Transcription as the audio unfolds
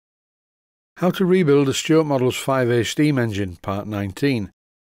How to rebuild a Stuart Models 5A steam engine, part 19.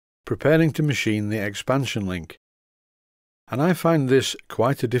 Preparing to machine the expansion link. And I find this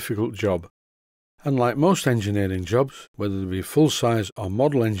quite a difficult job. And like most engineering jobs, whether they be full-size or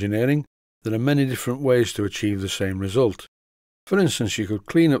model engineering, there are many different ways to achieve the same result. For instance, you could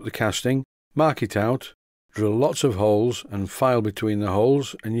clean up the casting, mark it out, drill lots of holes and file between the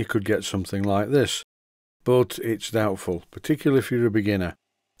holes, and you could get something like this. But it's doubtful, particularly if you're a beginner.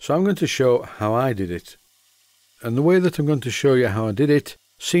 So I'm going to show how I did it. And the way that I'm going to show you how I did it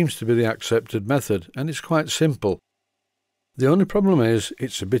seems to be the accepted method, and it's quite simple. The only problem is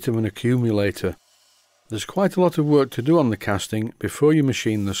it's a bit of an accumulator. There's quite a lot of work to do on the casting before you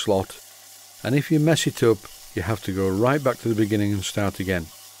machine the slot, and if you mess it up, you have to go right back to the beginning and start again.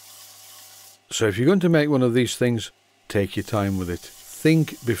 So if you're going to make one of these things, take your time with it.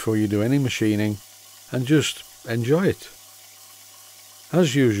 Think before you do any machining and just enjoy it.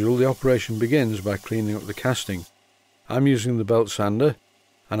 As usual, the operation begins by cleaning up the casting. I'm using the belt sander,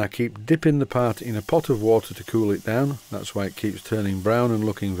 and I keep dipping the part in a pot of water to cool it down. That's why it keeps turning brown and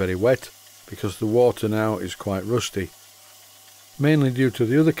looking very wet, because the water now is quite rusty. Mainly due to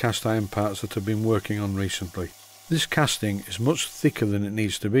the other cast iron parts that I've been working on recently. This casting is much thicker than it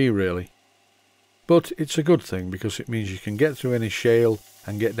needs to be, really. But it's a good thing, because it means you can get through any shale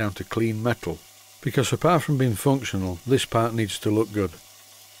and get down to clean metal. Because apart from being functional, this part needs to look good.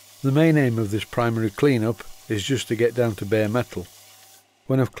 The main aim of this primary cleanup is just to get down to bare metal.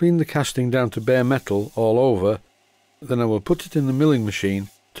 When I've cleaned the casting down to bare metal all over, then I will put it in the milling machine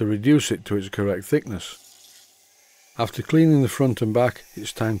to reduce it to its correct thickness. After cleaning the front and back,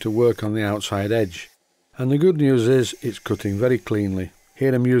 it's time to work on the outside edge. And the good news is it's cutting very cleanly.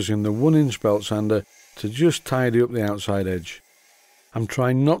 Here I'm using the 1-inch belt sander to just tidy up the outside edge. I'm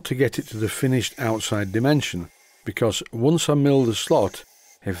trying not to get it to the finished outside dimension, because once I mill the slot,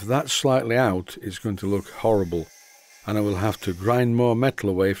 if that's slightly out, it's going to look horrible, and I will have to grind more metal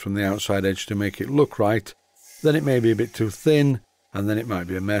away from the outside edge to make it look right. Then it may be a bit too thin, and then it might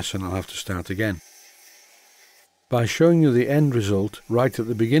be a mess and I'll have to start again. By showing you the end result right at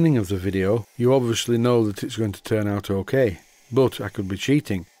the beginning of the video, you obviously know that it's going to turn out okay, but I could be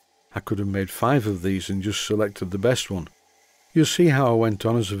cheating. I could have made 5 of these and just selected the best one. You'll see how I went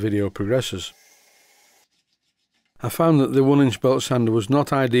on as the video progresses. I found that the 1-inch belt sander was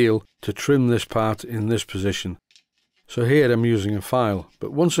not ideal to trim this part in this position. So here I'm using a file,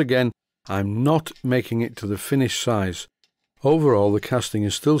 but once again I'm not making it to the finished size. Overall the casting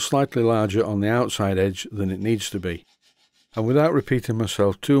is still slightly larger on the outside edge than it needs to be. And without repeating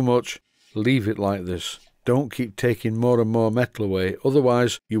myself too much, leave it like this. Don't keep taking more and more metal away,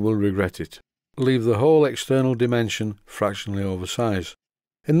 otherwise you will regret it. Leave the whole external dimension fractionally oversized.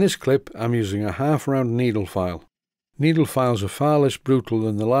 In this clip I'm using a half-round needle file. Needle files are far less brutal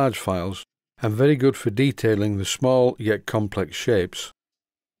than the large files and very good for detailing the small yet complex shapes.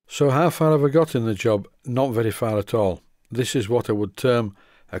 So how far have I got in the job? Not very far at all. This is what I would term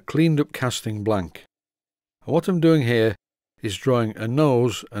a cleaned up casting blank. And what I'm doing here is drawing a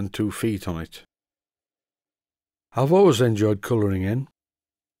nose and 2 feet on it. I've always enjoyed colouring in,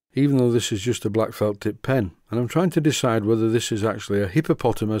 even though this is just a black felt tip pen, and I'm trying to decide whether this is actually a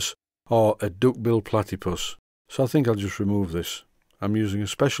hippopotamus or a duck-billed platypus. So I think I'll just remove this. I'm using a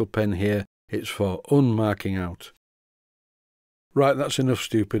special pen here. It's for unmarking out. Right, that's enough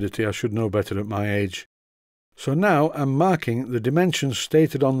stupidity. I should know better at my age. So now I'm marking the dimensions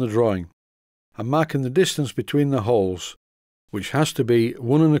stated on the drawing. I'm marking the distance between the holes, which has to be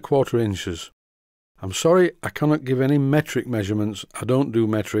 1 1/4 inches. I'm sorry I cannot give any metric measurements. I don't do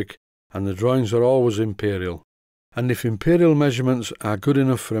metric, and the drawings are always imperial. And if imperial measurements are good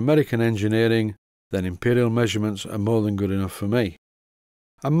enough for American engineering, then imperial measurements are more than good enough for me.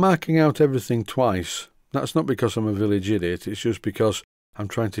 I'm marking out everything twice. That's not because I'm a village idiot, it's just because I'm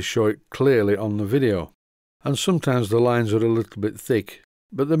trying to show it clearly on the video. And sometimes the lines are a little bit thick,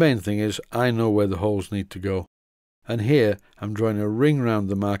 but the main thing is I know where the holes need to go. And here I'm drawing a ring round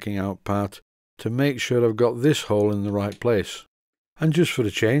the marking out part to make sure I've got this hole in the right place. And just for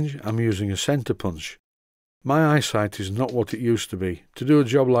a change, I'm using a centre punch. My eyesight is not what it used to be. To do a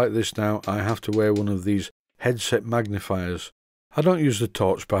job like this now, I have to wear one of these headset magnifiers. I don't use the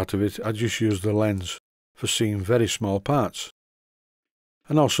torch part of it, I just use the lens for seeing very small parts.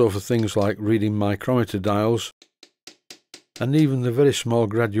 And also for things like reading micrometer dials, and even the very small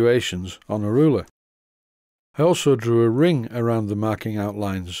graduations on a ruler. I also drew a ring around the marking out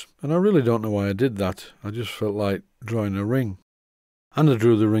lines, and I really don't know why I did that. I just felt like drawing a ring. And I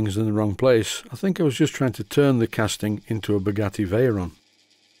drew the rings in the wrong place. I think I was just trying to turn the casting into a Bugatti Veyron.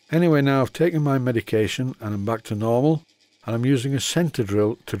 Anyway, now I've taken my medication and I'm back to normal, and I'm using a centre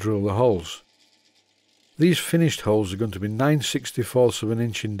drill to drill the holes. These finished holes are going to be 9/64 of an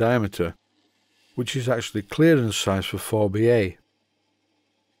inch in diameter, which is actually clearance size for 4BA.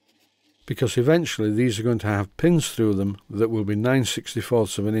 Because eventually these are going to have pins through them that will be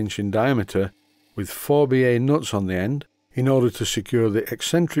 9/64 of an inch in diameter with 4BA nuts on the end in order to secure the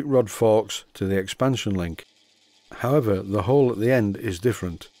eccentric rod forks to the expansion link. However, the hole at the end is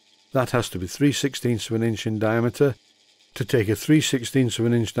different. That has to be 3/16 of an inch in diameter to take a 3/16 of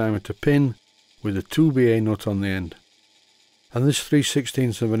an inch diameter pin with a 2BA nut on the end. And this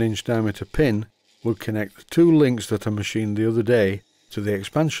 3/16 of an inch diameter pin will connect the two links that I machined the other day to the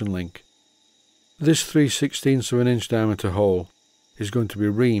expansion link. This 3/16 of an inch diameter hole is going to be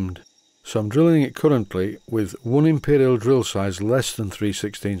reamed, so I'm drilling it currently with one imperial drill size less than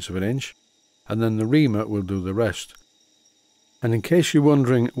 3/16 of an inch, and then the reamer will do the rest. And in case you're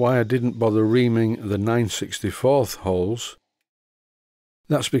wondering why I didn't bother reaming the 9/64 holes,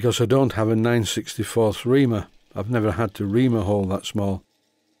 that's because I don't have a 9/64 reamer. I've never had to ream a hole that small.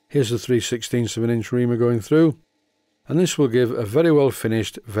 Here's the 3/16 of an inch reamer going through, and this will give a very well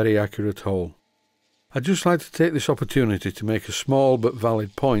finished, very accurate hole. I'd just like to take this opportunity to make a small but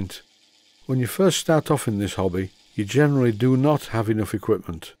valid point. When you first start off in this hobby, you generally do not have enough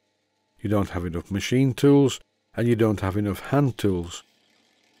equipment. You don't have enough machine tools, and you don't have enough hand tools.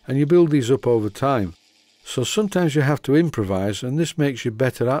 And you build these up over time. So sometimes you have to improvise, and this makes you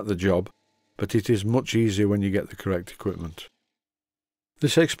better at the job, but it is much easier when you get the correct equipment.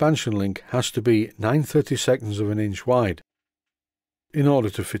 This expansion link has to be 9/32 of an inch wide in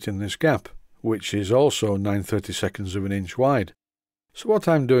order to fit in this gap, which is also 9/32 of an inch wide. So what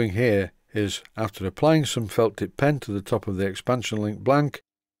I'm doing here is, after applying some felt tip pen to the top of the expansion link blank,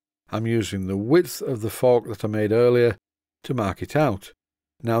 I'm using the width of the fork that I made earlier to mark it out.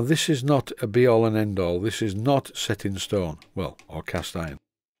 Now this is not a be-all and end-all, this is not set in stone, well, or cast iron.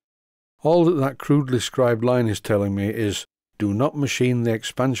 All that crudely scribed line is telling me is, do not machine the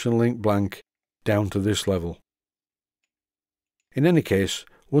expansion link blank down to this level. In any case,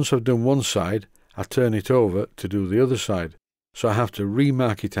 once I've done one side, I turn it over to do the other side, so I have to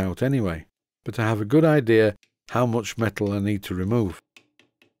remark it out anyway, but I have a good idea how much metal I need to remove.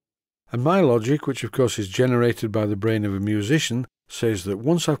 And my logic, which of course is generated by the brain of a musician, says that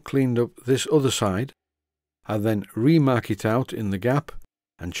once I've cleaned up this other side, I then remark it out in the gap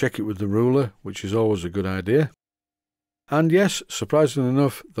and check it with the ruler, which is always a good idea. And yes, surprisingly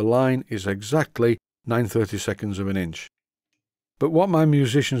enough, the line is exactly 9/32 of an inch. But what my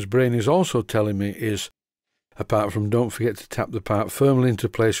musician's brain is also telling me is, apart from don't forget to tap the part firmly into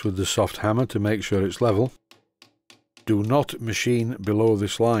place with the soft hammer to make sure it's level, do not machine below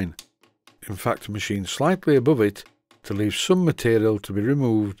this line. In fact, machine slightly above it to leave some material to be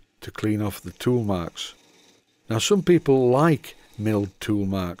removed to clean off the tool marks. Now some people like milled tool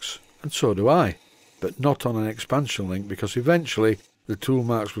marks, and so do I, but not on an expansion link because eventually the tool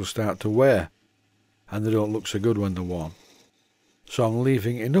marks will start to wear and they don't look so good when they're worn. So I'm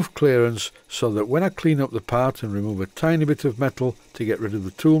leaving enough clearance so that when I clean up the part and remove a tiny bit of metal to get rid of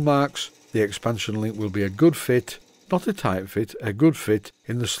the tool marks, the expansion link will be a good fit, not a tight fit, a good fit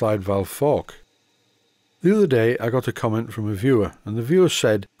in the slide valve fork. The other day I got a comment from a viewer, and the viewer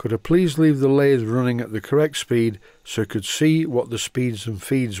said, could I please leave the lathe running at the correct speed so I could see what the speeds and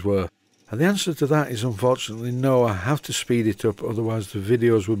feeds were? And the answer to that is unfortunately no, I have to speed it up, otherwise the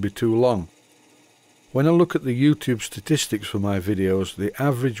videos would be too long. When I look at the YouTube statistics for my videos, the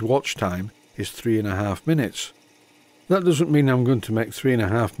average watch time is 3.5 minutes. That doesn't mean I'm going to make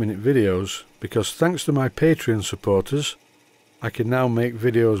 3.5 minute videos, because thanks to my Patreon supporters, I can now make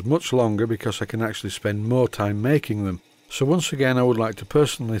videos much longer because I can actually spend more time making them. So once again I would like to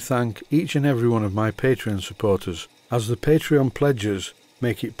personally thank each and every one of my Patreon supporters, as the Patreon pledges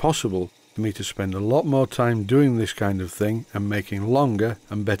make it possible for me to spend a lot more time doing this kind of thing and making longer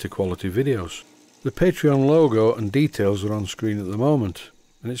and better quality videos. The Patreon logo and details are on screen at the moment,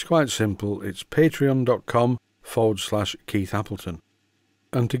 and it's quite simple. It's patreon.com/Keith Appleton.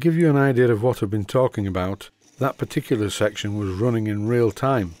 And to give you an idea of what I've been talking about, that particular section was running in real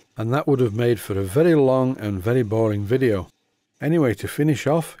time, and that would have made for a very long and very boring video. Anyway, to finish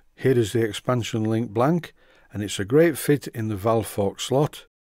off, here is the expansion link blank, and it's a great fit in the valve fork slot,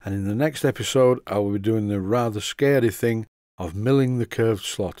 and in the next episode I will be doing the rather scary thing of milling the curved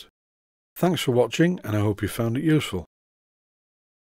slot. Thanks for watching, and I hope you found it useful.